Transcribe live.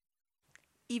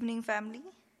Evening, family.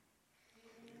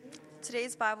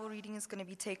 Today's Bible reading is going to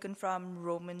be taken from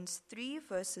Romans 3,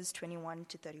 verses 21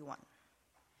 to 31.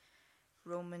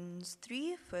 Romans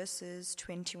 3, verses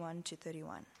 21 to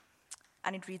 31.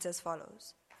 And it reads as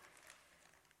follows.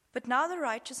 But now the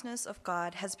righteousness of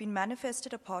God has been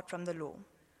manifested apart from the law,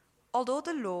 although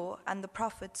the law and the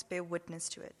prophets bear witness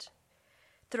to it.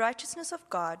 The righteousness of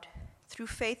God through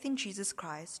faith in Jesus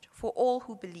Christ for all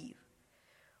who believe.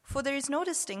 For there is no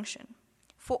distinction.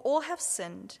 For all have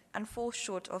sinned and fall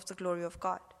short of the glory of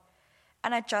God,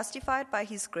 and are justified by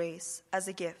his grace as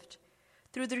a gift,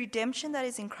 through the redemption that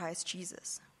is in Christ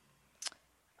Jesus,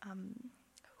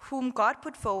 whom God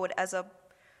put forward as a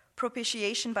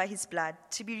propitiation by his blood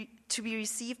to be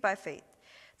received by faith.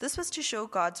 This was to show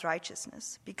God's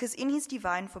righteousness, because in his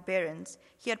divine forbearance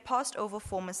he had passed over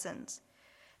former sins.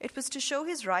 It was to show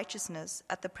his righteousness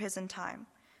at the present time,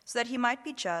 so that he might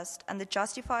be just and the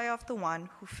justifier of the one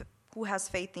who has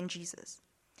faith in Jesus.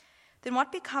 Then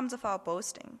what becomes of our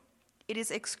boasting? It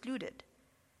is excluded.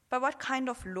 By what kind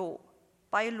of law?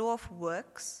 By a law of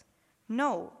works?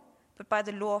 No, but by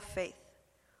the law of faith.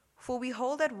 For we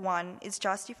hold that one is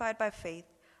justified by faith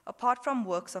apart from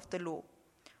works of the law.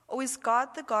 Or is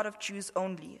God the God of Jews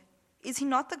only? Is he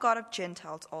not the God of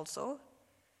Gentiles also?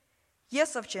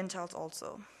 Yes, of Gentiles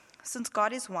also, since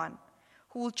God is one,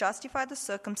 who will justify the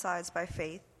circumcised by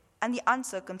faith and the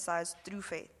uncircumcised through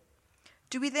faith.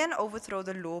 Do we then overthrow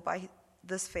the law by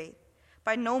this faith?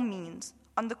 By no means.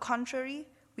 On the contrary,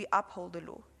 we uphold the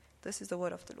law. This is the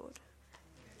word of the Lord.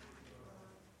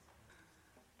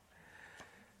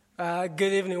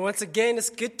 Good evening. Once again, it's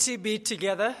good to be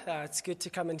together. It's good to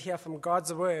come and hear from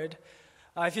God's word.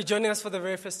 If you're joining us for the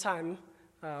very first time,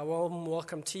 warm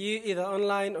welcome to you, either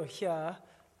online or here.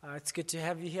 It's good to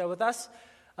have you here with us.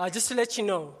 Just to let you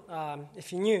know,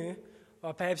 if you're new,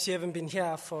 or perhaps you haven't been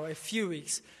here for a few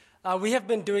weeks, we have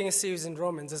been doing a series in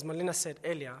Romans, as Molina said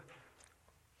earlier.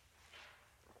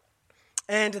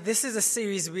 And this is a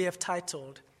series we have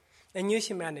titled, A New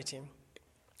Humanity.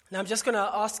 Now, I'm just going to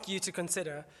ask you to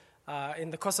consider, in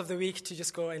the course of the week, to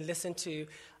just go and listen to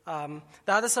the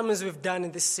other sermons we've done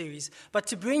in this series. But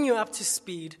to bring you up to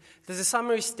speed, there's a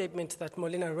summary statement that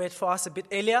Molina read for us a bit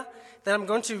earlier that I'm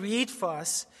going to read for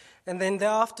us, and then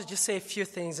thereafter just say a few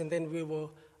things, and then we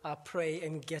will pray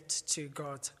and get to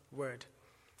God's word.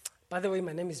 By the way,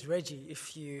 my name is Reggie,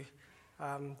 if you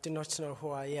do not know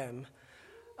who I am.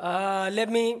 Let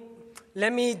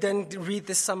me then read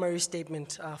this summary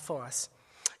statement for us.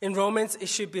 In Romans, it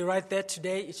should be right there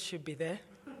today. It should be there.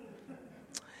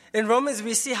 In Romans,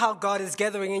 we see how God is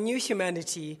gathering a new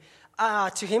humanity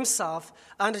to himself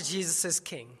under Jesus as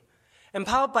King,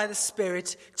 empowered by the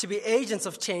Spirit to be agents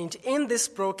of change in this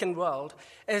broken world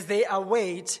as they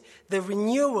await the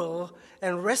renewal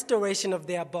and restoration of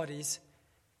their bodies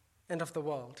and of the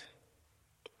world.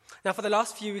 Now, for the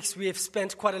last few weeks, we have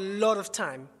spent quite a lot of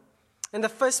time in the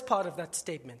first part of that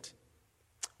statement.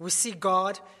 We see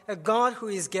God, a God who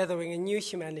is gathering a new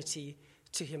humanity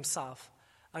to himself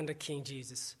under King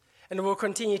Jesus. And we'll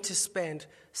continue to spend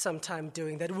some time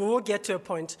doing that. We will get to a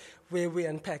point where we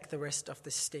unpack the rest of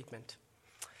this statement.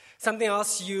 Something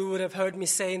else you would have heard me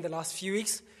say in the last few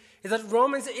weeks is that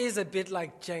Romans is a bit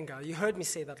like Jenga. You heard me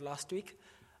say that last week.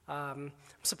 I'm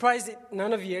surprised that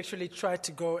none of you actually tried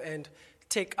to go and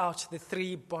take out the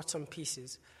three bottom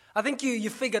pieces. I think you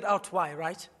figured out why,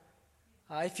 right?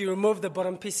 If you remove the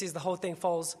bottom pieces, the whole thing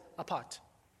falls apart.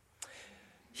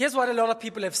 Here's what a lot of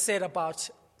people have said about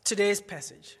today's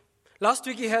passage. Last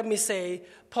week you heard me say,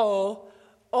 Paul,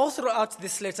 all throughout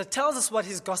this letter, tells us what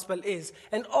his gospel is,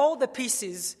 and all the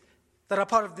pieces that are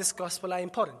part of this gospel are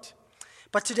important.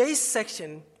 But today's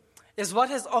section is what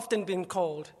has often been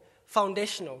called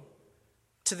foundational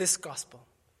to this gospel.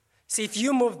 See, if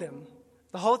you move them,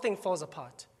 the whole thing falls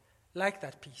apart, like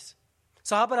that piece.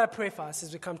 So how about I pray for us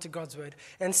as we come to God's word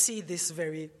and see this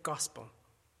very gospel.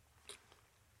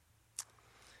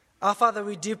 Our Father,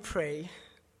 we do pray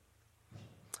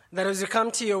that as we come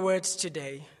to your words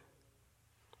today,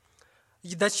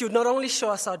 that you would not only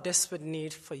show us our desperate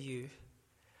need for you,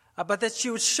 but that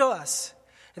you would show us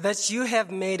that you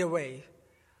have made a way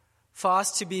for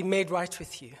us to be made right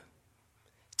with you,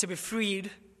 to be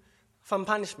freed from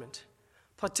punishment,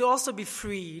 but to also be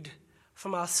freed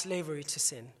from our slavery to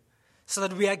sin, so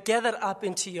that we are gathered up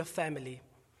into your family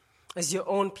as your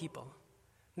own people,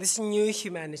 this new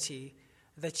humanity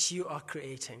that you are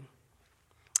creating.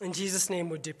 In Jesus' name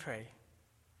we do pray.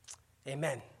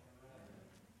 Amen.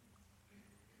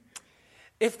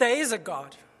 If there is a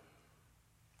God, ...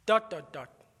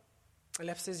 The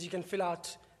left says you can fill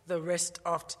out the rest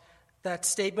of that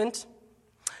statement.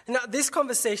 Now, this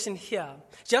conversation here,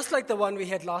 just like the one we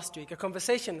had last week, a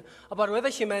conversation about whether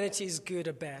humanity is good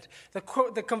or bad, the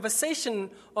conversation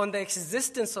on the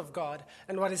existence of God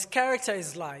and what his character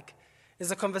is like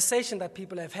is a conversation that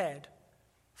people have had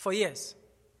for years.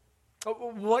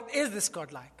 What is this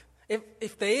God like?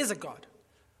 If there is a God,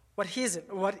 what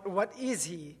is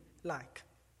he like?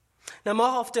 Now, more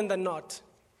often than not,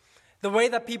 the way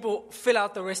that people fill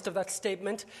out the rest of that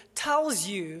statement tells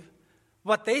you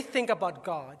what they think about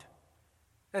God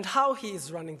and how he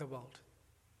is running the world.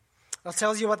 It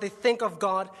tells you what they think of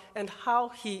God and how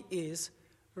he is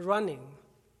running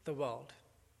the world.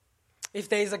 If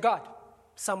there is a God,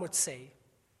 some would say,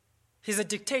 he's a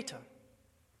dictator.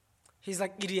 He's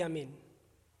like Idi Amin,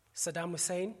 Saddam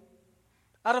Hussein,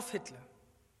 Adolf Hitler.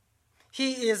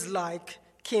 He is like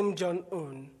Kim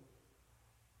Jong-un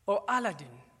or Aladdin.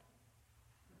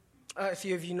 A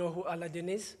few of you know who Aladdin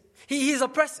is. He is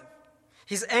oppressive.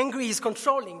 He's angry, he's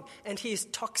controlling, and he is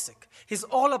toxic. He's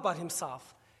all about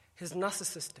himself. He's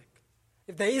narcissistic.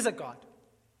 If there is a God,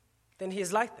 then he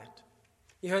is like that.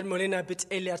 You heard Molina a bit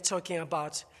earlier talking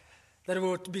about that we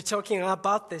would be talking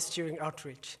about this during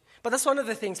outreach. But that's one of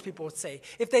the things people would say.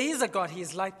 If there is a God, he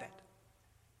is like that.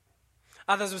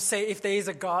 Others would say if there is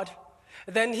a God,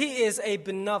 then he is a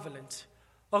benevolent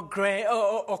or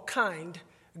kind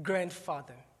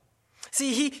grandfather.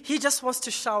 See, he just wants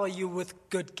to shower you with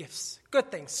good gifts,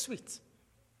 good things, sweets,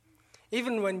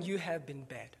 even when you have been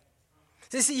bad.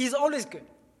 See, he's always good.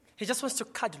 He just wants to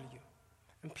cuddle you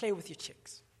and play with your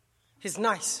cheeks. He's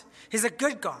nice. He's a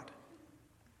good God.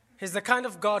 He's the kind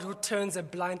of God who turns a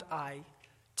blind eye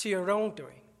to your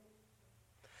wrongdoing.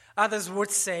 Others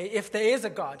would say, if there is a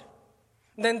God,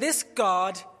 then this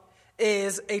God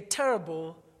is a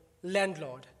terrible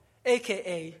landlord,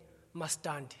 a.k.a.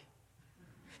 Mastandi.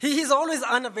 He's always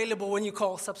unavailable when you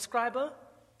call subscriber,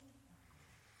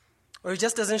 or he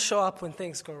just doesn't show up when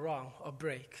things go wrong or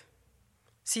break.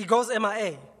 See, he goes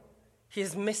MIA. He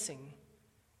is missing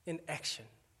in action.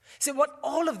 See, what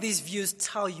all of these views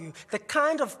tell you, the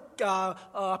kind of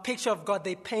picture of God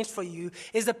they paint for you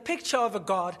is a picture of a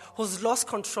God who's lost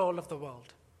control of the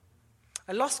world.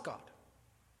 A lost God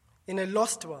in a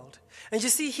lost world. And you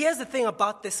see, here's the thing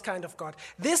about this kind of God.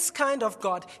 This kind of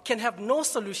God can have no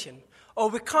solution, or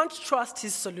we can't trust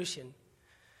his solution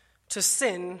to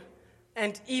sin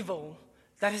and evil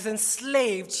that has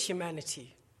enslaved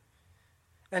humanity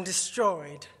and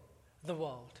destroyed the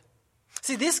world.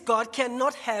 See, this God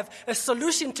cannot have a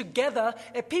solution to gather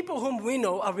a people whom we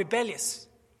know are rebellious,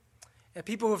 a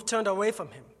people who have turned away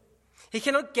from him. He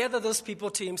cannot gather those people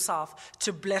to himself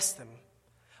to bless them,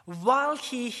 while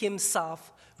he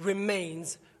himself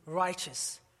remains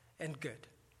righteous and good.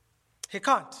 He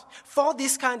can't. For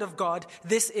this kind of God,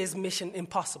 this is mission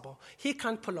impossible. He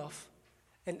can't pull off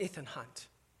an Ethan Hunt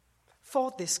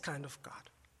for this kind of God.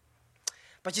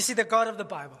 But you see, the God of the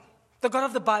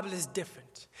Bible is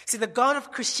different. See, the God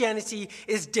of Christianity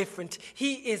is different.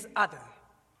 He is other.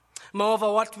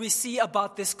 Moreover, what we see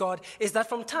about this God is that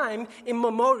from time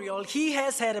immemorial, he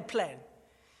has had a plan.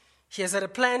 He has had a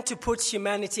plan to put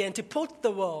humanity and to put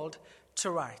the world to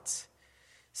rights.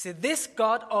 See, this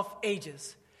God of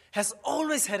ages has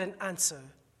always had an answer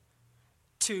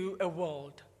to a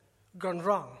world gone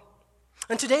wrong.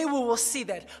 And today we will see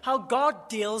that, how God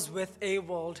deals with a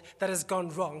world that has gone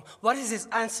wrong. What is his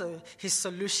answer, his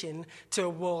solution to a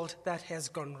world that has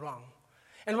gone wrong?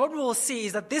 And what we will see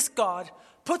is that this God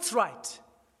puts right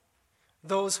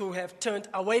those who have turned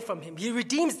away from him. He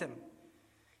redeems them.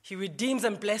 He redeems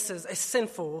and blesses a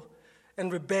sinful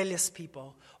and rebellious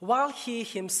people, while he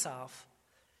himself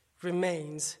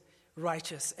remains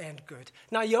righteous and good.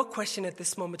 Now, your question at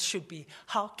this moment should be,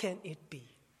 how can it be?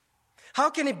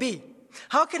 How can it be?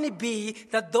 How can it be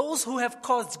that those who have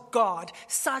caused God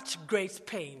such great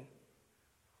pain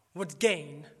would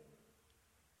gain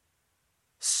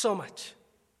so much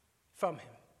from him?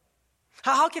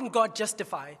 How can God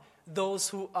justify those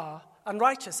who are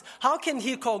unrighteous? How can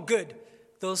he call good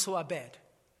those who are bad?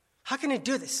 How can he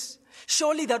do this?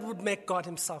 Surely that would make God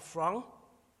himself wrong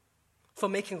for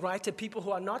making right to people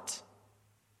who are not.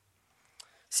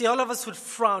 See, all of us would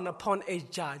frown upon a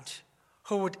judge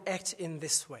who would act in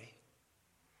this way.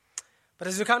 But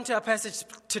as we come to our passage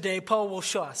today, Paul will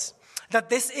show us that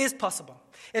this is possible.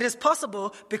 It is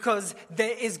possible because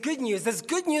there is good news. There's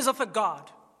good news of a God.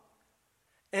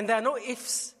 And there are no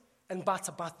ifs and buts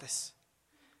about this.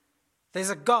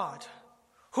 There's a God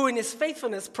who in his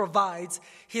faithfulness provides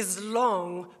his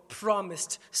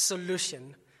long-promised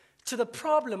solution to the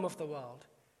problem of the world,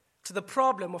 to the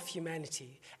problem of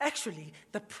humanity. Actually,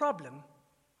 the problem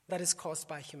that is caused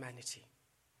by humanity.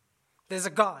 There's a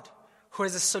God who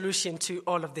has a solution to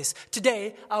all of this.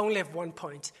 Today, I only have 1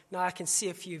 point. Now I can see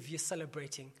a few of you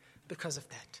celebrating because of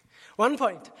that. 1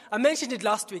 point. I mentioned it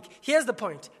last week. Here's the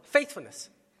point. Faithfulness.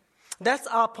 That's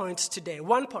our point today.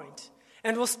 1 point.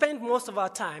 And we'll spend most of our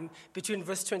time between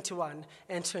verse 21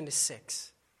 and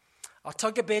 26. I'll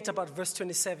talk a bit about verse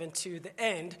 27 to the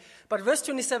end. But verse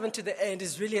 27 to the end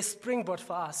is really a springboard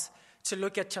for us to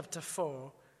look at chapter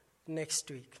 4 next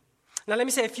week. Now let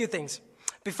me say a few things.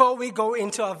 Before we go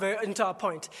into our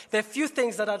point, there are a few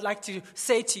things that I'd like to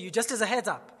say to you, just as a heads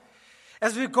up.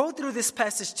 As we go through this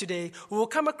passage today, we will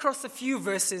come across a few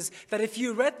verses that if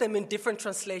you read them in different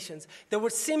translations, they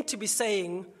would seem to be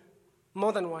saying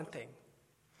more than one thing.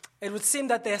 It would seem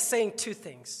that they are saying two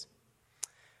things.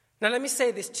 Now let me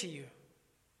say this to you.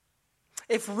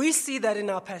 If we see that in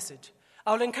our passage,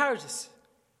 I will encourage us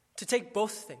to take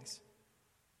both things.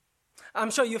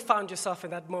 I'm sure you found yourself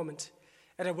in that moment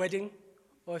at a wedding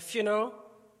or a funeral.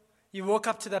 You walk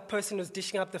up to that person who's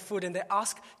dishing up the food and they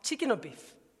ask, chicken or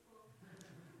beef?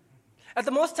 At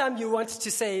the most time you want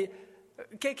to say,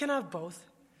 can I have both?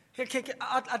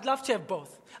 I'd love to have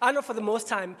both. I know for the most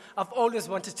time I've always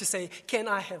wanted to say, can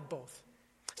I have both?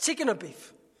 Chicken or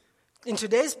beef? In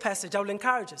today's passage, I will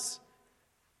encourage us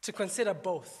to consider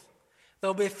both. There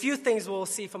will be a few things we'll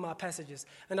see from our passages,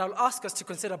 and I'll ask us to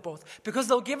consider both, because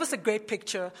they'll give us a great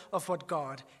picture of what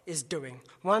God is doing.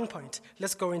 1 point,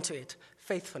 let's go into it,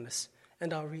 faithfulness,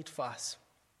 and I'll read for us.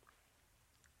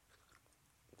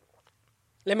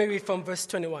 Let me read from verse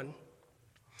 21.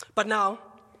 But now,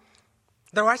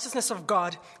 the righteousness of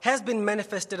God has been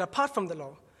manifested apart from the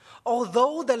law,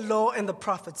 although the law and the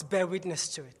prophets bear witness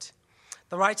to it.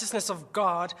 The righteousness of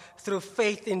God through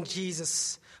faith in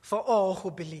Jesus for all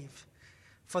who believe.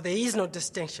 For there is no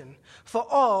distinction. For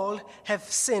all have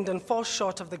sinned and fall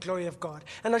short of the glory of God,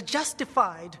 and are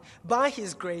justified by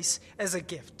his grace as a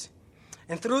gift,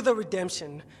 and through the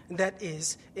redemption that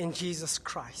is in Jesus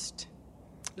Christ.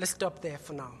 Let's stop there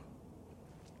for now.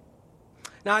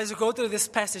 Now, as we go through this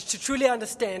passage, to truly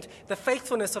understand the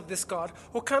faithfulness of this God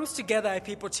who comes to gather a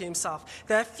people to himself,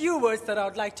 there are a few words that I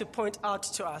would like to point out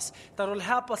to us that will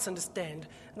help us understand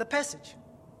the passage.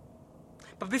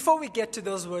 But before we get to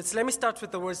those words, let me start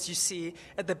with the words you see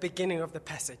at the beginning of the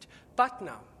passage. But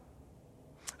now.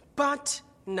 But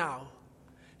now.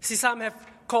 See, some have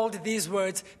called these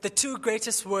words the two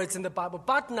greatest words in the Bible,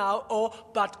 but now or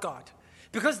but God.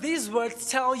 Because these words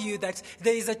tell you that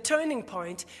there is a turning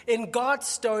point in God's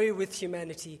story with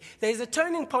humanity. There is a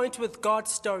turning point with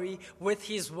God's story with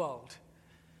his world.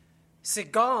 See,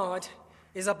 God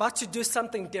is about to do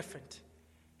something different.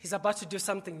 He's about to do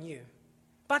something new.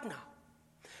 But now.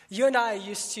 You and I are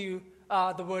used to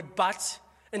the word but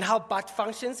and how but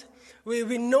functions.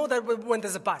 We know that when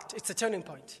there's a but, it's a turning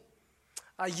point.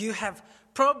 You have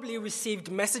probably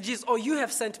received messages, or you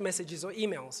have sent messages or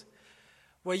emails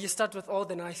where you start with all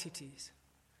the niceties.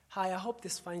 Hi, I hope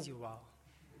this finds you well.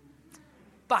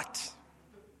 But.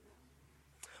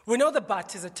 We know the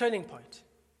but is a turning point.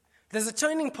 There's a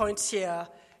turning point here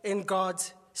in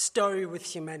God's story with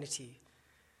humanity.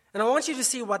 And I want you to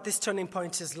see what this turning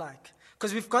point is like.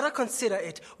 Because we've got to consider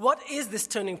it. What is this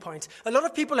turning point? A lot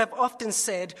of people have often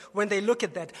said when they look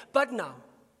at that, but now.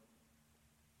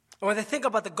 Or when they think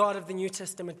about the God of the New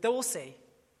Testament, they will say,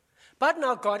 but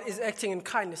now God is acting in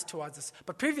kindness towards us.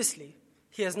 But previously,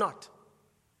 he has not.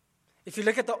 If you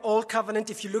look at the Old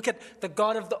Covenant, if you look at the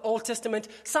God of the Old Testament,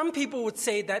 some people would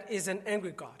say that is an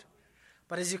angry God.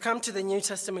 But as you come to the New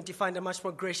Testament, you find a much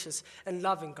more gracious and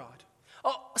loving God.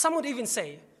 Or some would even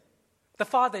say the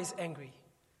Father is angry.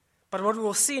 But what we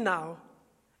will see now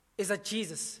is that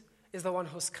Jesus is the one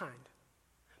who's kind.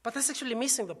 But that's actually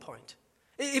missing the point.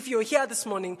 If you were here this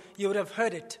morning, you would have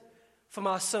heard it from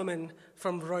our sermon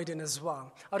from Royden as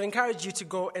well. I would encourage you to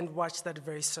go and watch that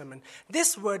very sermon.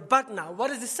 This word, but now, what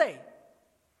does it say?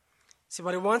 See,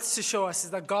 what it wants to show us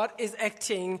is that God is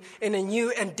acting in a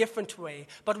new and different way.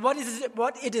 But what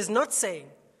it is not saying,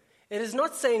 it is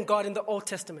not saying God in the Old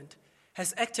Testament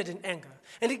has acted in anger.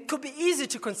 And it could be easy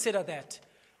to consider that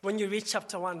when you read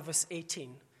chapter 1, verse 18.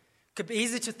 It could be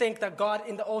easy to think that God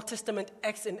in the Old Testament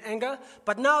acts in anger,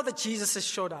 but now that Jesus has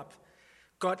showed up,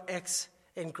 God acts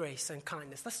in grace and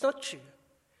kindness. That's not true.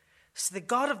 So the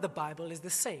God of the Bible is the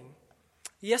same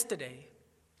yesterday,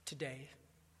 today,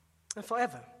 and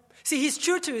forever. See, he's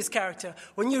true to his character.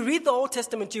 When you read the Old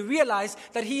Testament, you realize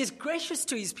that he is gracious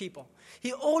to his people.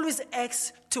 He always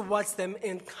acts towards them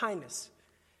in kindness,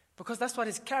 because that's what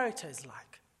his character is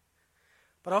like.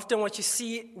 But often what you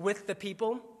see with the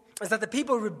people is that the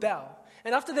people rebel.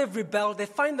 And after they've rebelled, they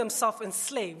find themselves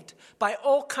enslaved by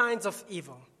all kinds of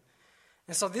evil.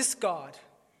 And so this God,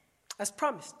 as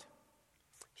promised,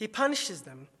 he punishes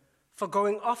them for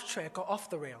going off track or off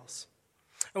the rails.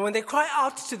 And when they cry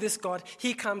out to this God,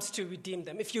 he comes to redeem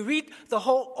them. If you read the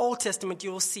whole Old Testament,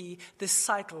 you will see this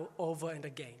cycle over and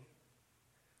again.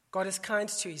 God is kind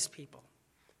to his people.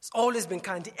 He's always been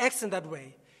kind. He acts in that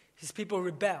way. His people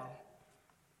rebel.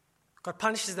 God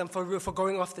punishes them for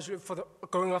going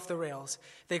off the rails.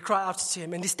 They cry out to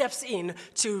him, and he steps in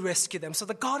to rescue them. So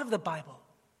the God of the Bible,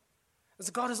 as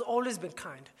a God who's always been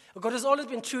kind, a God who's always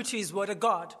been true to his word, a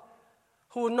God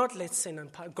who will not let sin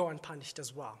go unpunished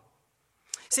as well.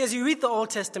 See, as you read the Old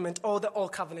Testament or the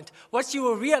Old Covenant, what you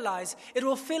will realize, it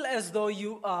will feel as though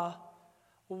you are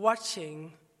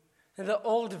watching the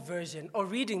old version or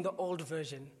reading the old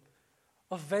version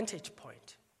of Vantage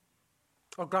Point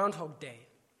or Groundhog Day.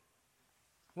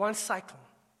 One cycle,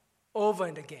 over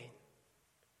and again.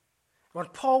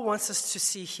 What Paul wants us to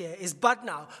see here is, but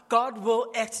now, God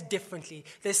will act differently.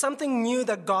 There's something new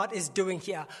that God is doing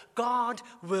here. God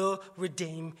will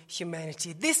redeem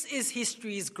humanity. This is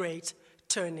history's great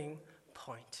turning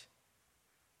point.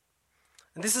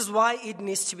 And this is why it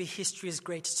needs to be history's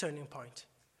great turning point.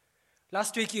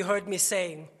 Last week you heard me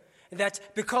saying that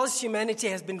because humanity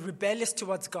has been rebellious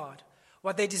towards God,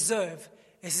 what they deserve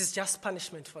is his just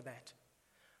punishment for that.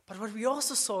 But what we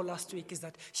also saw last week is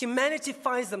that humanity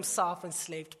finds themselves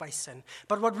enslaved by sin.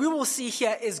 But what we will see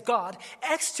here is God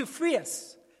acts to free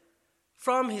us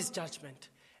from his judgment,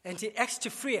 and he acts to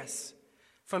free us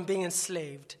from being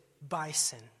enslaved by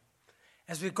sin.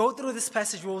 As we go through this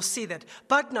passage, we will see that,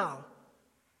 but now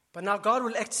God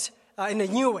will act in a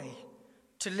new way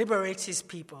to liberate his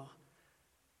people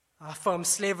from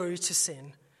slavery to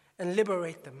sin and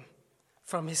liberate them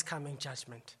from his coming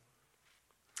judgment.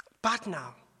 But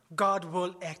now, God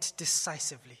will act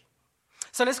decisively.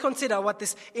 So let's consider what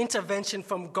this intervention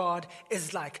from God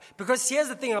is like. Because here's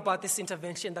the thing about this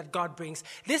intervention that God brings.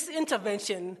 This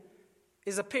intervention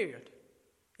is a period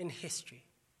in history.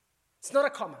 It's not a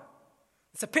comma.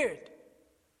 It's a period.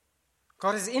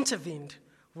 God has intervened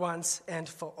once and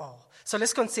for all. So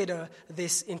let's consider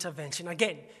this intervention.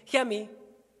 Again, hear me.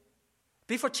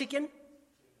 Beef or chicken?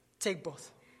 Take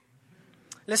both.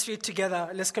 Let's read together.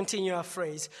 Let's continue our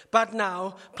phrase. But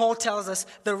now, Paul tells us,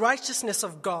 the righteousness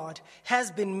of God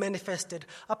has been manifested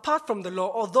apart from the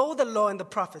law, although the law and the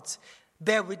prophets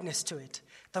bear witness to it.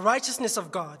 The righteousness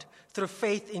of God through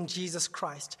faith in Jesus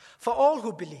Christ for all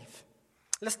who believe.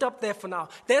 Let's stop there for now.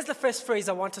 There's the first phrase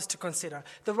I want us to consider.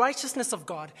 The righteousness of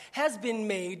God has been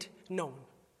made known.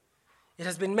 It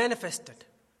has been manifested.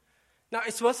 Now,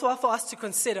 it's worthwhile for us to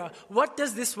consider, what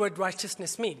does this word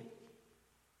righteousness mean?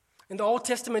 In the Old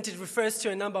Testament, it refers to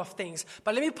a number of things.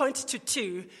 But let me point to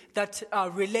two that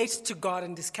relate to God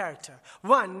and his character.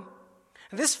 One,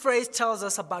 this phrase tells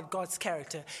us about God's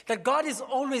character, that God is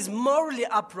always morally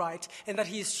upright and that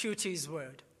he is true to his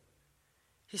word.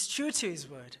 He's true to his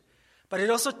word. But it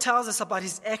also tells us about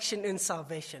his action in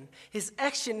salvation, his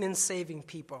action in saving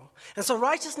people. And so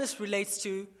righteousness relates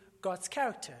to God's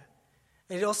character.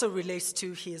 And it also relates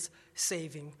to his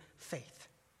saving faith.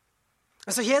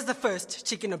 And so here's the first,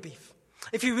 chicken or beef.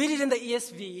 If you read it in the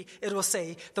ESV, it will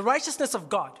say, the righteousness of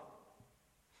God.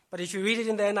 But if you read it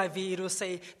in the NIV, it will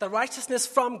say, the righteousness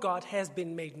from God has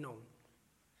been made known.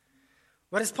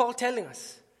 What is Paul telling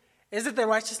us? Is it the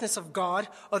righteousness of God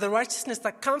or the righteousness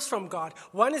that comes from God?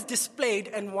 One is displayed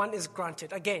and one is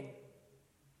granted. Again,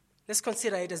 let's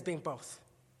consider it as being both.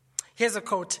 Here's a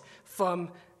quote from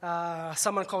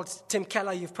someone called Tim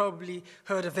Keller. You've probably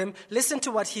heard of him. Listen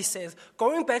to what he says.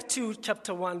 Going back to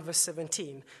chapter 1, verse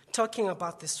 17, talking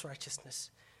about this righteousness.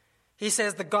 He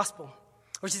says the gospel,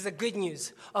 which is the good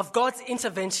news of God's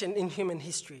intervention in human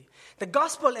history. The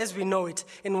gospel as we know it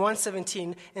in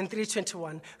 1:17 and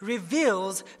 3:21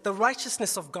 reveals the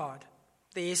righteousness of God.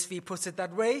 The ESV puts it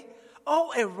that way.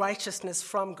 Oh, a righteousness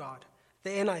from God.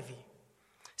 The NIV.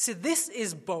 See, this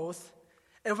is both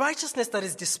a righteousness that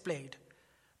is displayed,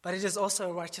 but it is also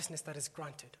a righteousness that is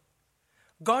granted.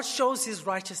 God shows his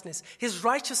righteousness, his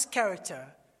righteous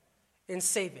character in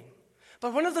saving.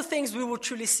 But one of the things we will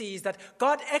truly see is that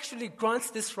God actually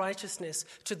grants this righteousness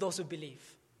to those who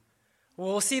believe. We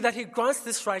will see that he grants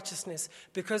this righteousness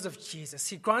because of Jesus.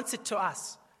 He grants it to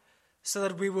us so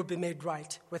that we will be made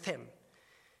right with him.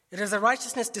 It is a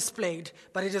righteousness displayed,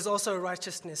 but it is also a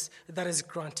righteousness that is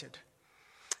granted.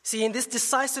 See, in this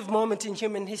decisive moment in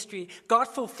human history, God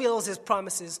fulfills his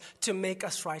promises to make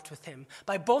us right with him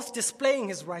by both displaying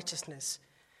his righteousness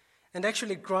and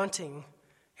actually granting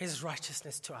his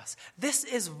righteousness to us. This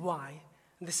is why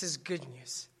this is good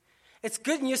news. It's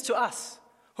good news to us,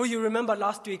 who you remember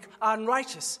last week are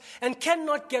unrighteous and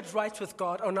cannot get right with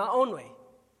God on our own way.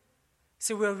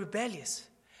 See, we're rebellious,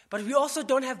 but we also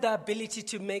don't have the ability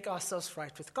to make ourselves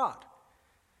right with God.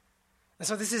 And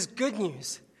so this is good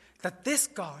news, that this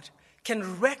God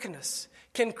can reckon us,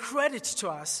 can credit to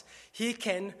us, he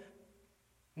can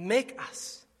make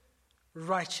us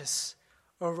righteous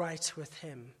or right with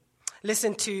him.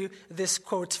 Listen to this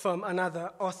quote from another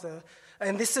author,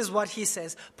 and this is what he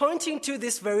says, pointing to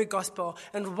this very gospel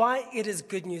and why it is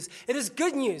good news. It is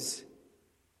good news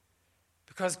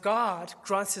because God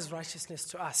grants his righteousness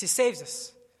to us. He saves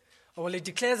us, or he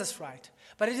declares us right.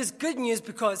 But it is good news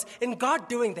because in God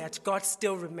doing that, God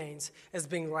still remains as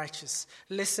being righteous.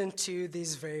 Listen to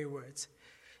these very words.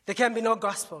 There can be no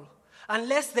gospel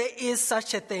unless there is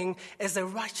such a thing as the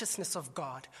righteousness of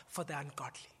God for the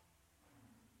ungodly.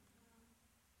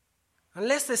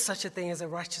 Unless there's such a thing as a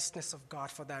righteousness of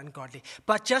God for the ungodly.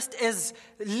 But just as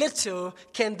little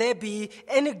can there be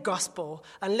any gospel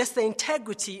unless the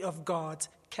integrity of God's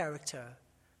character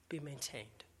be maintained.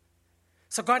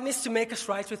 So God needs to make us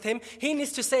right with him. He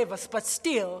needs to save us, but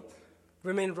still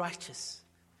remain righteous.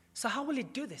 So how will he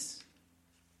do this?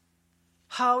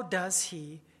 How does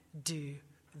he do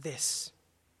this?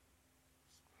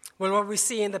 Well, what we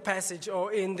see in the passage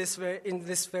or in this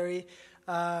very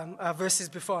verses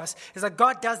before us is that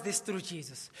God does this through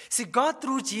Jesus. See, God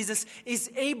through Jesus is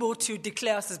able to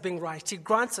declare us as being right. He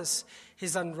grants us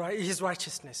his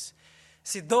righteousness.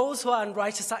 See, those who are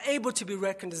unrighteous are able to be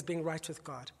reckoned as being right with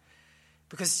God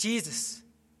because Jesus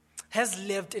has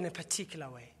lived in a particular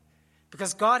way.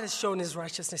 Because God has shown his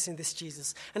righteousness in this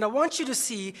Jesus. And I want you to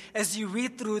see, as you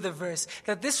read through the verse,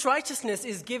 that this righteousness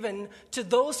is given to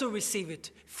those who receive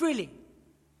it freely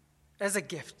as a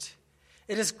gift.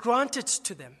 It is granted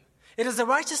to them. It is a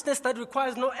righteousness that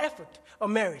requires no effort or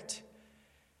merit.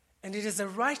 And it is a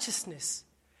righteousness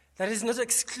that is not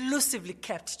exclusively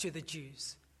kept to the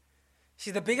Jews. See,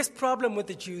 the biggest problem with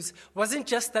the Jews wasn't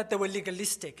just that they were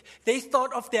legalistic. They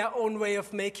thought of their own way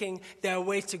of making their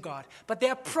way to God. But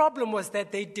their problem was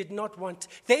that they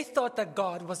thought that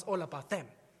God was all about them.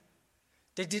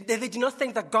 They did not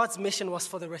think that God's mission was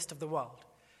for the rest of the world.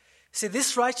 See,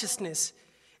 this righteousness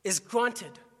is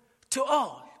granted to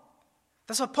all.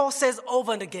 That's what Paul says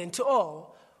over and again, to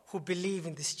all who believe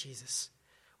in this Jesus,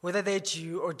 whether they're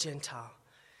Jew or Gentile.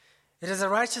 It is a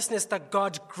righteousness that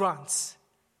God grants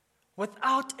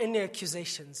without any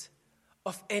accusations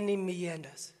of any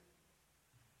meanders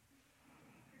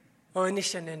or any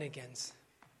shenanigans.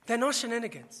 There are no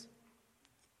shenanigans.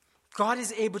 God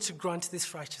is able to grant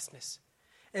this righteousness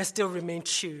and still remain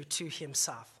true to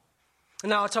himself.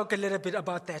 Now I'll talk a little bit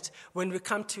about that when we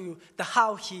come to the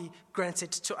how he grants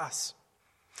it to us.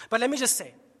 But let me just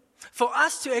say, for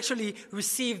us to actually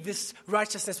receive this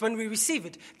righteousness, when we receive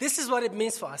it, this is what it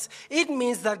means for us. It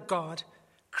means that God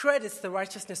credits the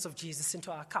righteousness of Jesus into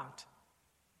our account.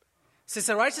 So it's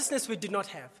a righteousness we do not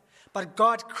have, but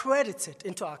God credits it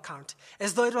into our account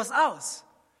as though it was ours.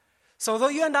 So although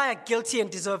you and I are guilty and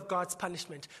deserve God's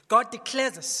punishment, God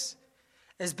declares us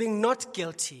as being not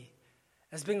guilty,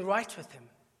 as being right with him.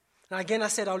 Now again, I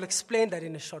said I'll explain that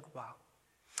in a short while.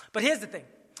 But here's the thing.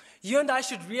 You and I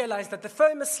should realize that the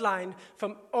famous line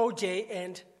from OJ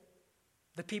and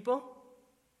the people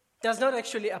does not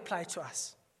actually apply to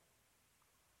us.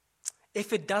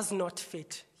 If it does not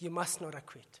fit, you must not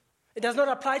acquit. It does not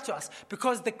apply to us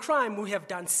because the crime we have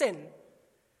done, sin,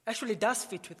 actually does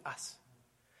fit with us.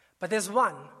 But there's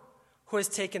one who has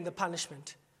taken the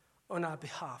punishment on our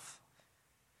behalf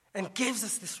and gives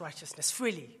us this righteousness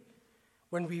freely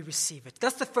when we receive it.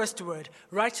 That's the first word,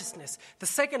 righteousness. The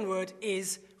second word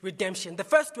is redemption. The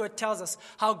first word tells us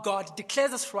how God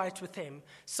declares us right with him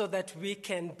so that we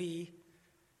can be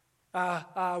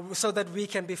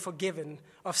forgiven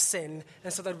of sin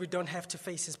and so that we don't have to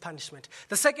face his punishment.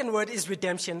 The second word is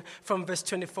redemption from verse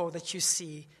 24 that you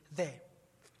see there.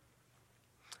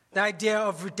 The idea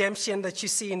of redemption that you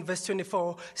see in verse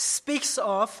 24 speaks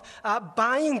of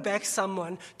buying back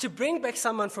someone, to bring back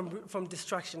someone from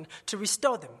destruction, to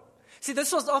restore them. See,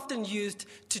 this was often used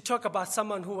to talk about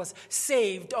someone who was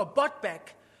saved or bought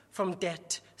back from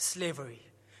debt slavery.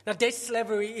 Now, debt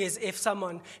slavery is if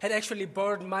someone had actually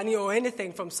borrowed money or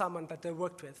anything from someone that they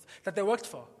worked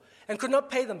for, and could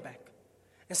not pay them back.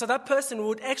 And so that person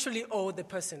would actually owe the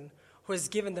person who has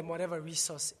given them whatever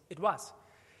resource it was.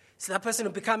 So that person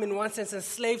would become, in one sense,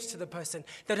 enslaved to the person.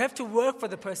 They'd have to work for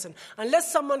the person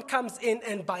unless someone comes in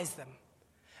and buys them.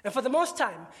 And for the most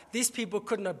time, these people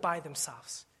could not buy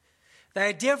themselves. The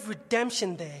idea of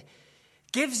redemption there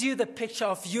gives you the picture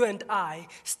of you and I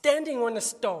standing on a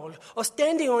stall or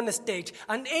standing on a stage,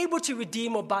 unable to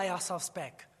redeem or buy ourselves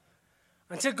back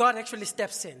until God actually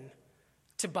steps in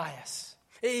to buy us.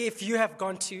 If you have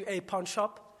gone to a pawn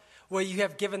shop where you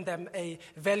have given them a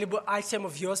valuable item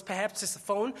of yours, perhaps it's a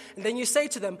phone, and then you say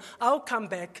to them, I'll come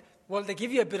back well, they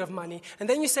give you a bit of money, and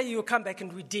then you say you will come back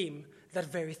and redeem that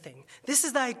very thing. This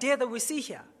is the idea that we see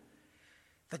here.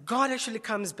 That God actually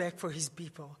comes back for his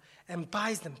people and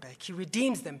buys them back. He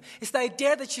redeems them. It's the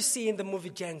idea that you see in the movie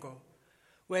Django,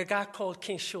 where a guy called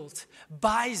King Schultz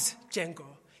buys Django.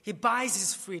 He buys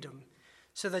his freedom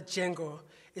so that Django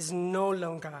is no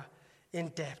longer in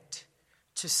debt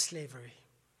to slavery.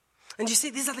 And you see,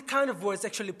 these are the kind of words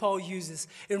actually Paul uses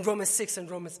in Romans 6 and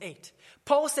Romans 8.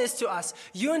 Paul says to us,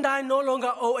 you and I no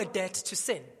longer owe a debt to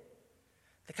sin.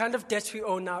 The kind of debt we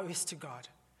owe now is to God.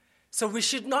 So we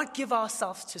should not give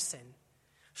ourselves to sin.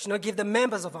 We should not give the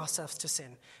members of ourselves to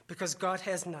sin, because God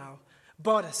has now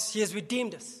bought us. He has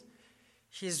redeemed us.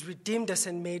 He has redeemed us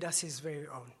and made us his very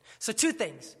own. So two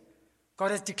things.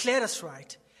 God has declared us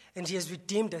right, and he has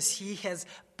redeemed us. He has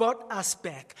bought us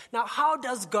back. Now, how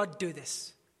does God do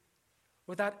this?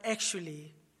 While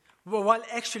actually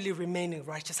remaining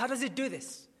righteous. How does he do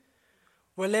this?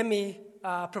 Well, let me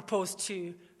propose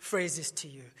two phrases to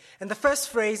you. And the first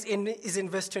phrase is in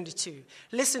verse 22.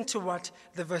 Listen to what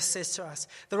the verse says to us.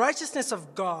 The righteousness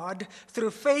of God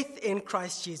through faith in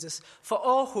Christ Jesus for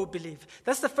all who believe.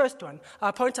 That's the first one.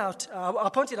 I'll point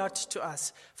it out to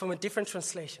us from a different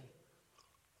translation.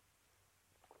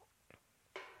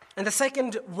 And the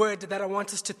second word that I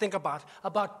want us to think about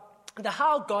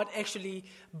how God actually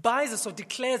buys us or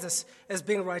declares us as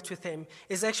being right with him,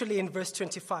 is actually in verse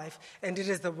 25, and it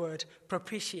is the word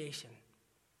propitiation.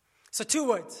 So two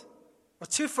words, or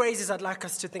two phrases I'd like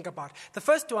us to think about. The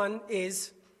first one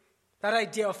is that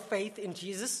idea of faith in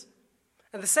Jesus,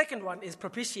 and the second one is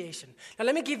propitiation. Now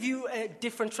let me give you a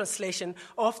different translation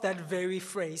of that very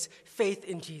phrase, faith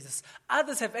in Jesus.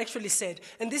 Others have actually said,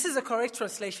 and this is a correct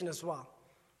translation as well.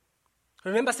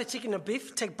 Remember, I said chicken or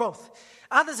beef? Take both.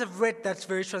 Others have read that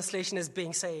very translation as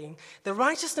saying, the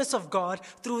righteousness of God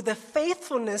through the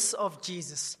faithfulness of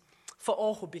Jesus for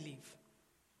all who believe.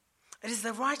 It is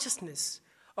the righteousness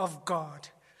of God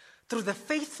through the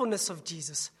faithfulness of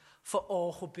Jesus for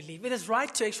all who believe. It is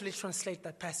right to actually translate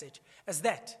that passage as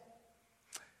that.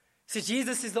 See,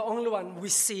 Jesus is the only one we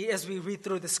see as we read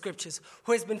through the scriptures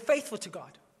who has been faithful to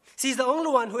God. See, he's the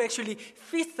only one who actually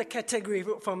fits the category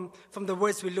from the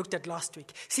words we looked at last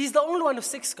week. See, he's the only one who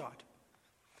seeks God.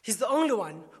 He's the only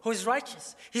one who is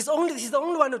righteous. He's the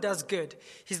only one who does good.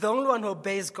 He's the only one who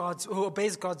obeys God's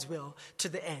will to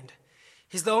the end.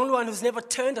 He's the only one who's never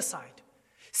turned aside.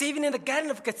 See, even in the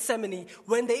Garden of Gethsemane,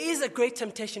 when there is a great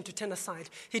temptation to turn aside,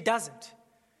 he doesn't.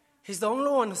 He's the only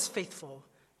one who's faithful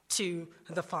to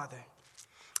the Father.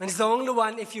 And he's the only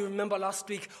one, if you remember last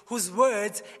week, whose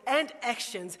words and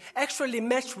actions actually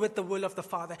match with the will of the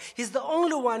Father. He's the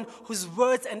only one whose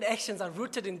words and actions are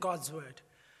rooted in God's word,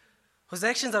 whose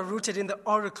actions are rooted in the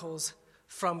oracles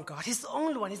from God. He's the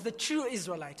only one. He's the true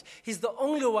Israelite. He's the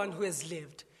only one who has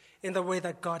lived in the way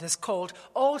that God has called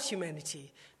all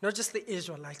humanity, not just the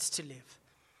Israelites, to live.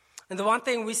 And the one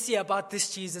thing we see about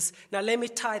this Jesus, now let me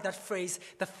tie that phrase,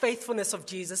 the faithfulness of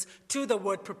Jesus, to the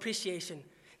word propitiation.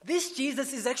 This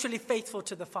Jesus is actually faithful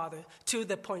to the Father to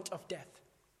the point of death.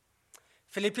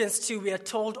 Philippians 2, we are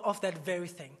told of that very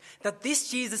thing, that this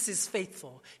Jesus is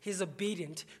faithful. He's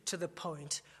obedient to the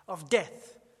point of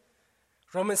death.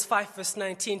 Romans 5 verse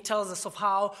 19 tells us of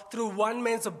how through one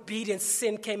man's obedience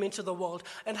sin came into the world,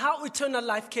 and how eternal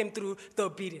life came through the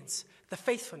obedience, the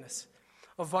faithfulness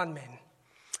of one man.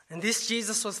 And this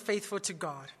Jesus was faithful to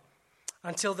God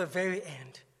until the very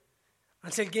end,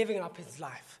 until giving up his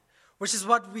life. Which is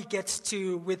what we get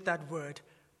to with that word,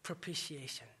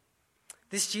 propitiation.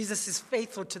 This Jesus is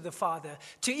faithful to the Father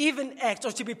to even act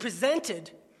or to be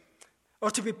presented or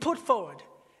to be put forward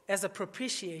as a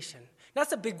propitiation.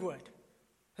 That's a big word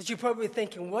that you're probably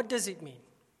thinking, what does it mean?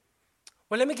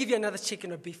 Well, let me give you another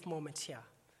chicken or beef moment here.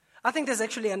 I think there's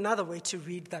actually another way to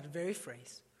read that very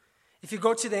phrase. If you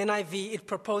go to the NIV, it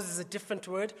proposes a different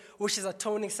word, which is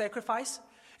atoning sacrifice.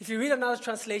 If you read another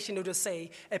translation, it will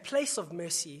say a place of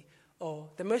mercy, or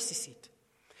the mercy seat.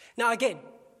 Now again,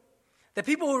 the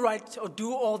people who write or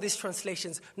do all these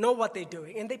translations know what they're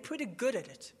doing, and they're pretty good at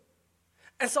it.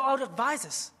 And so I would advise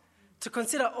us to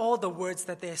consider all the words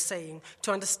that they're saying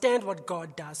to understand what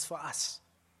God does for us.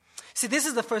 See, this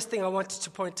is the first thing I wanted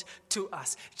to point to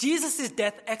us. Jesus'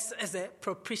 death acts as a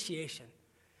propitiation.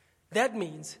 That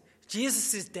means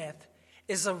Jesus' death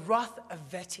is a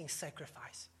wrath-averting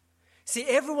sacrifice. See,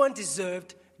 everyone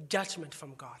deserved judgment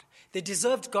from God. They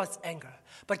deserved God's anger.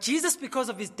 But Jesus, because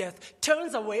of his death,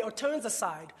 turns away or turns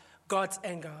aside God's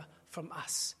anger from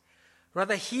us.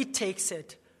 Rather, he takes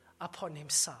it upon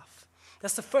himself.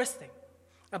 That's the first thing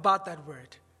about that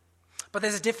word. But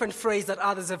there's a different phrase that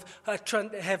others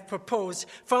have proposed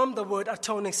from the word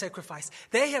atoning sacrifice.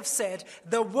 They have said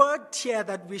the word here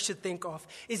that we should think of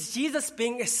is Jesus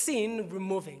being a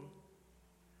sin-removing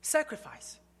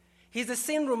sacrifice. He's a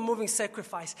sin-removing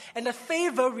sacrifice and a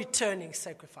favor-returning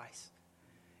sacrifice.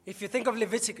 If you think of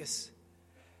Leviticus,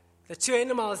 the two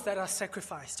animals that are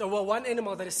sacrificed, or one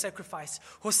animal that is sacrificed,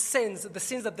 whose sins, the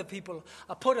sins of the people,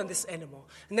 are put on this animal.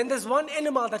 And then there's one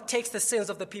animal that takes the sins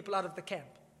of the people out of the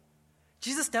camp.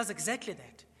 Jesus does exactly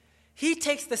that. He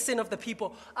takes the sin of the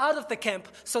people out of the camp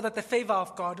so that the favor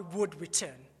of God would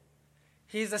return.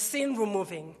 He is a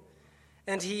sin-removing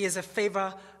and he is a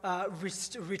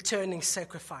favor-returning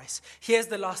sacrifice. Here's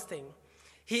the last thing.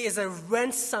 He is a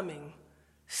ransoming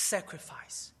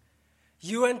sacrifice.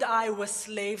 You and I were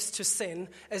slaves to sin,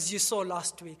 as you saw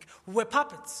last week. We were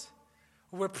puppets.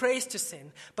 We were praised to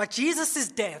sin. But Jesus'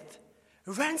 death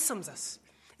ransoms us.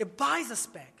 It buys us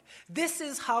back. This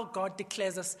is how God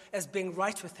declares us as being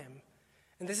right with him.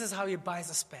 And this is how he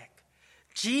buys us back.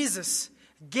 Jesus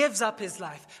gives up his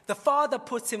life. The Father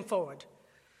puts him forward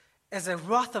as a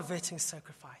wrath-averting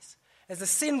sacrifice, as a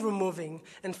sin-removing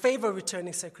and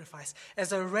favor-returning sacrifice,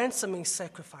 as a ransoming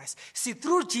sacrifice. See,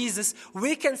 through Jesus,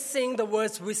 we can sing the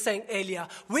words we sang earlier.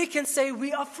 We can say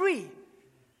we are free.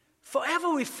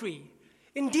 Forever we're free.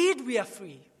 Indeed, we are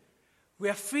free. We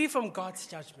are free from God's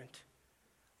judgment,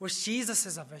 which Jesus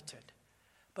has averted.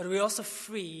 But we're also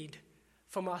freed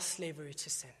from our slavery to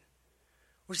sin,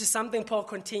 which is something Paul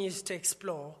continues to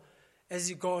explore as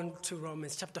you go on to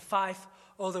Romans chapter 5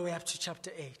 all the way up to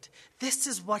chapter 8. This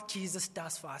is what Jesus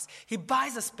does for us. He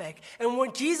buys us back. And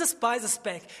when Jesus buys us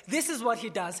back, this is what he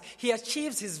does. He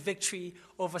achieves his victory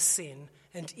over sin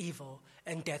and evil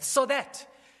and death. So that,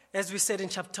 as we said in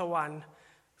chapter 1,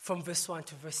 from verse 1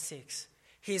 to verse 6,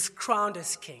 he is crowned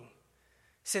as king.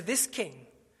 So this king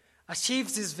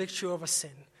achieves his victory over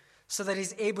sin so that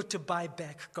he's able to buy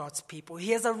back God's people.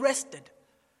 He has arrested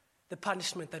the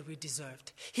punishment that we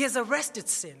deserved. He has arrested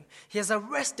sin. He has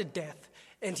arrested death.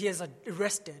 And he has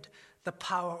arrested the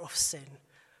power of sin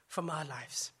from our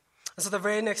lives. And so the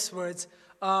very next words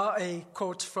are a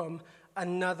quote from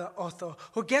another author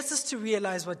who gets us to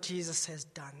realize what Jesus has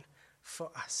done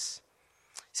for us.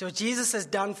 So what Jesus has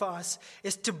done for us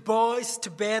is to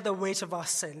bear the weight of our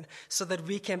sin so that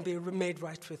we can be made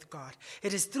right with God.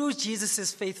 It is through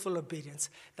Jesus' faithful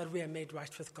obedience that we are made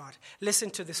right with God.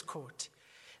 Listen to this quote.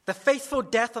 The faithful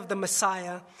death of the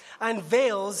Messiah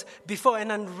unveils before an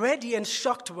unready and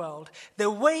shocked world the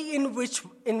way in which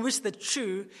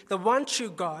the one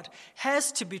true God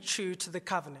has to be true to the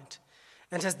covenant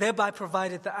and has thereby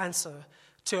provided the answer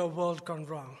to a world gone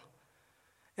wrong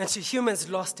and to humans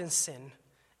lost in sin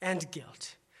and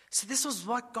guilt. So this was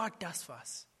what God does for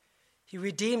us. He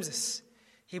redeems us.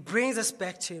 He brings us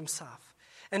back to himself.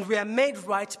 And we are made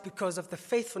right because of the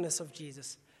faithfulness of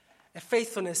Jesus, a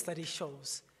faithfulness that he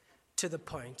shows to the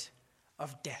point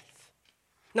of death.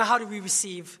 Now, how do we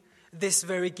receive this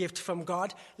very gift from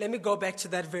God? Let me go back to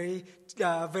that very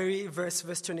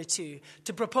verse 22,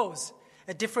 to propose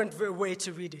a different way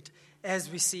to read it,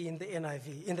 as we see in the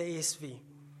NIV, in the ASV.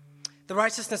 The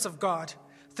righteousness of God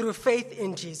through faith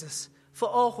in Jesus for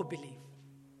all who believe.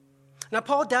 Now,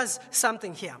 Paul does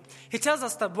something here. He tells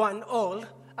us that all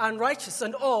are unrighteous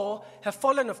and all have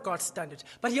fallen of God's standard.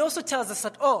 But he also tells us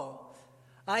that all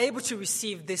are able to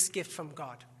receive this gift from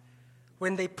God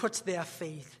when they put their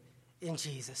faith in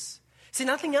Jesus. See,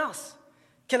 nothing else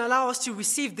can allow us to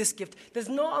receive this gift. There's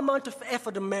no amount of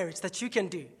effort or merit that you can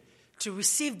do to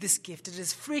receive this gift. It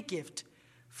is a free gift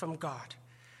from God.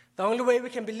 The only way we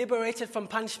can be liberated from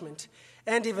punishment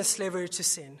and even slavery to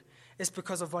sin is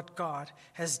because of what God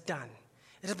has done.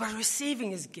 It is by receiving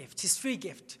his gift, his free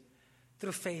gift,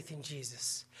 through faith in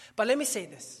Jesus. But let me say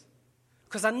this,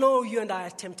 because I know you and I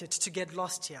are tempted to get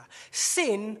lost here.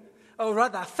 Sin, or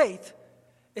rather faith,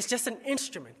 is just an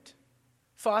instrument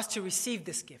for us to receive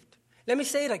this gift. Let me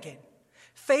say it again.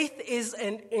 Faith is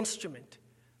an instrument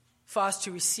for us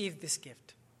to receive this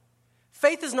gift.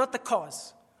 Faith is not the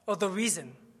cause or the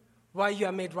reason why you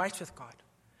are made right with God.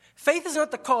 Faith is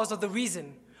not the cause or the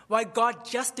reason why God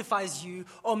justifies you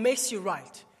or makes you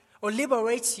right or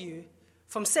liberates you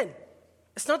from sin.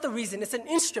 It's not the reason. It's an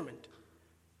instrument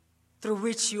through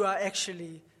which you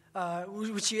actually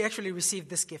receive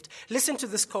this gift. Listen to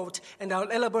this quote, and I'll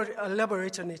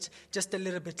elaborate on it just a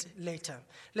little bit later.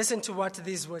 Listen to what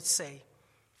these words say.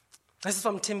 This is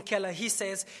from Tim Keller. He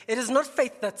says, "It is not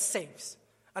faith that saves."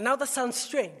 And now that sounds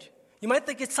strange. You might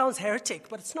think it sounds heretic,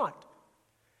 but it's not.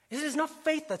 It is not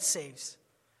faith that saves.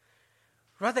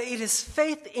 Rather, it is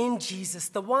faith in Jesus,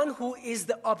 the one who is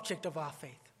the object of our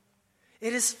faith.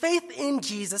 It is faith in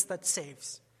Jesus that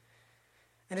saves.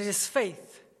 and it is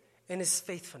faith in his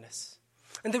faithfulness.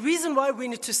 And the reason why we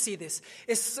need to see this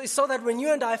is so that when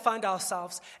you and I find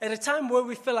ourselves at a time where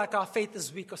we feel like our faith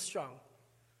is weak or strong,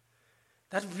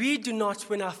 that we do not,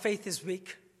 when our faith is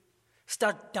weak,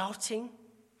 start doubting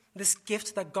this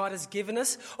gift that God has given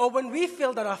us, or when we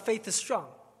feel that our faith is strong,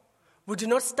 we do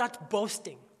not start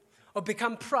boasting or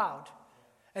become proud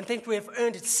and think we have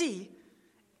earned it. See,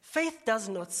 faith does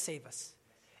not save us.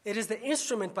 It is the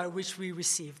instrument by which we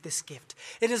receive this gift.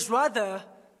 It is rather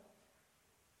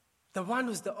the one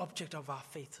who's the object of our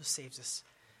faith who saves us,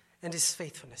 and his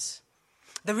faithfulness.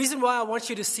 The reason why I want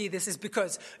you to see this is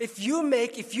because if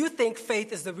you think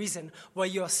faith is the reason why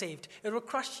you are saved, it will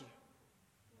crush you.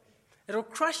 It will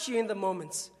crush you in the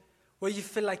moments where you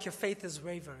feel like your faith is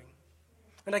wavering.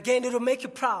 And again, it will make you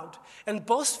proud and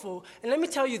boastful. And let me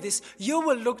tell you this, you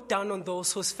will look down on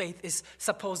those whose faith is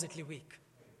supposedly weak.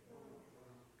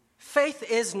 Faith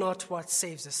is not what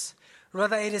saves us.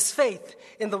 Rather, it is faith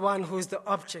in the one who is the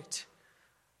object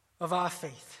of our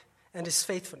faith and his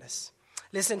faithfulness.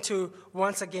 Listen to,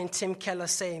 once again, Tim Keller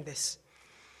saying this.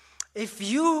 If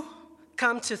you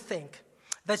come to think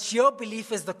that your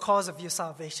belief is the cause of your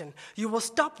salvation, you will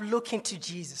stop looking to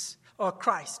Jesus or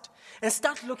Christ and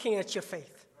start looking at your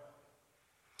faith.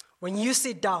 When you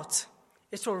see doubt,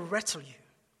 it will rattle you.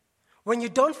 When you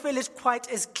don't feel it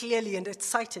quite as clearly and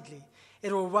excitedly,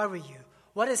 it will worry you.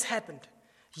 What has happened?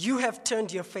 You have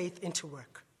turned your faith into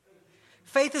work.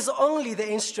 Faith is only the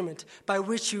instrument by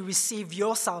which you receive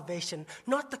your salvation,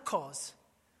 not the cause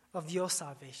of your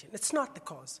salvation. It's not the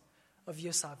cause of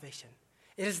your salvation.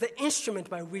 It is the instrument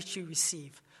by which you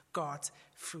receive God's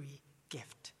free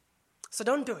gift. So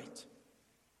don't do it.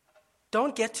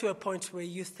 Don't get to a point where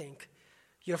you think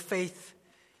your faith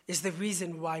is the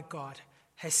reason why God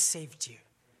has saved you.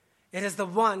 It is the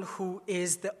one who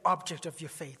is the object of your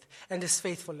faith and his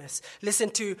faithfulness. Listen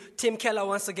to Tim Keller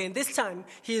once again. This time,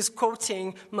 he is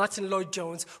quoting Martin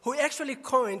Lloyd-Jones, who actually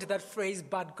coined that phrase,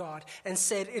 "but God," and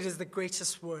said it is the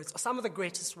greatest words, or some of the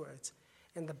greatest words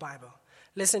in the Bible.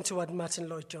 Listen to what Martin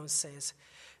Lloyd-Jones says.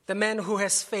 The man who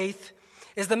has faith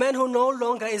is the man who no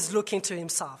longer is looking to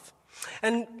himself.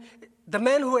 And the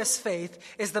man who has faith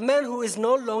is the man who is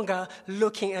no longer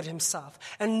looking at himself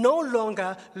and no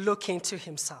longer looking to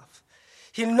himself.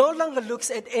 He no longer looks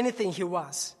at anything he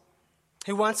once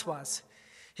was.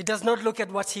 He does not look at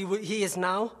what he is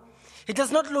now. He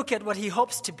does not look at what he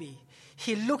hopes to be.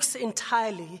 He looks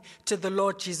entirely to the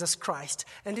Lord Jesus Christ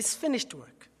and his finished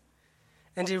work.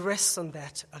 And he rests on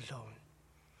that alone.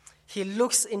 He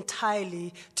looks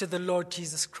entirely to the Lord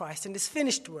Jesus Christ and his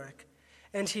finished work.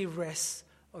 And he rests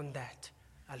on that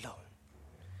alone.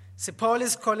 See, Paul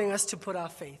is calling us to put our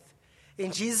faith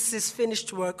in Jesus'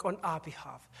 finished work on our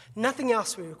behalf. Nothing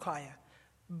else we require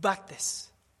but this.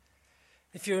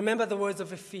 If you remember the words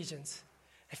of Ephesians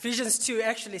 2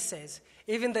 actually says,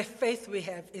 even the faith we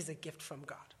have is a gift from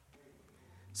God.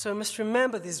 So we must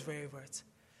remember these very words.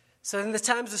 So in the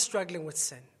times of struggling with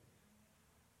sin,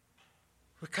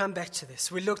 we come back to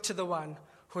this. We look to the one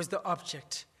who is the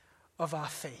object of our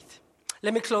faith.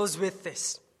 Let me close with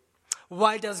this.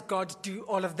 Why does God do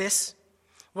all of this?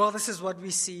 Well, this is what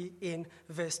we see in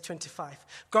verse 25.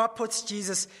 God puts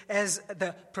Jesus as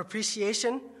the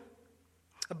propitiation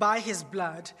by his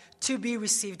blood to be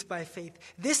received by faith.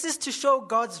 This is to show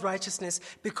God's righteousness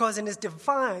because in his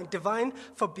divine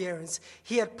forbearance,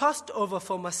 he had passed over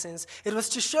former sins. It was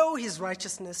to show his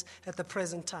righteousness at the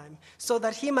present time so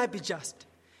that he might be just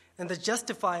and the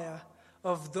justifier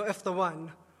of the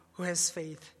one who has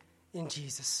faith in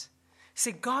Jesus.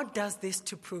 See, God does this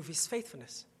to prove his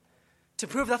faithfulness. To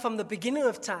prove that from the beginning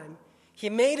of time, he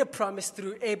made a promise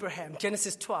through Abraham,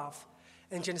 Genesis 12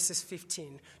 and Genesis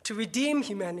 15, to redeem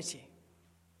humanity.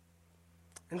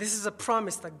 And this is a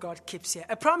promise that God keeps here.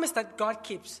 A promise that God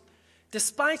keeps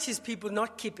despite his people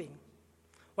not keeping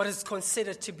what is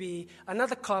considered to be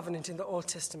another covenant in the Old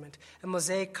Testament, a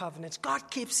Mosaic covenant. God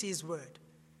keeps his word,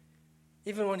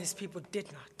 even when his people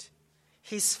did not.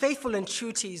 He's faithful and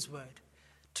true to his word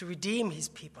to redeem his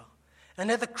people. And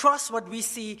at the cross, what we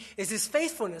see is his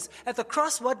faithfulness. At the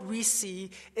cross, what we see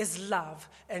is love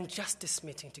and justice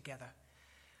meeting together.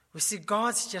 We see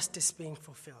God's justice being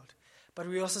fulfilled, but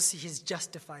we also see his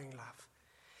justifying love.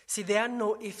 See, there are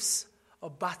no ifs or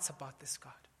buts about this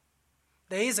God.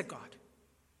 There is a God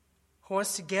who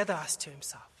wants to gather us to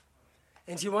himself.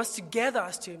 And he wants to gather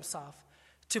us to himself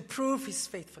to prove his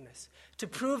faithfulness, to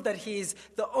prove that he is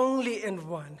the only and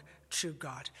one true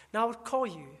God. Now I would call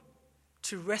you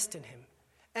to rest in him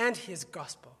and his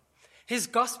gospel. His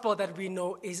gospel that we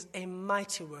know is a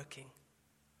mighty working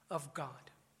of God.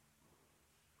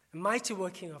 A mighty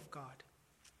working of God.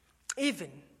 Even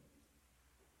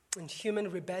and human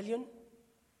rebellion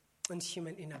and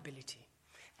human inability.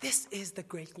 This is the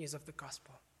great news of the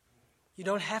gospel. You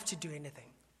don't have to do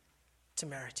anything to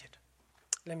merit it.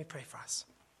 Let me pray for us.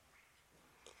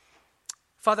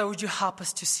 Father, would you help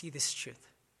us to see this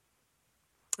truth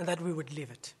and that we would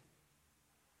live it?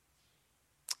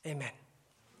 Amen.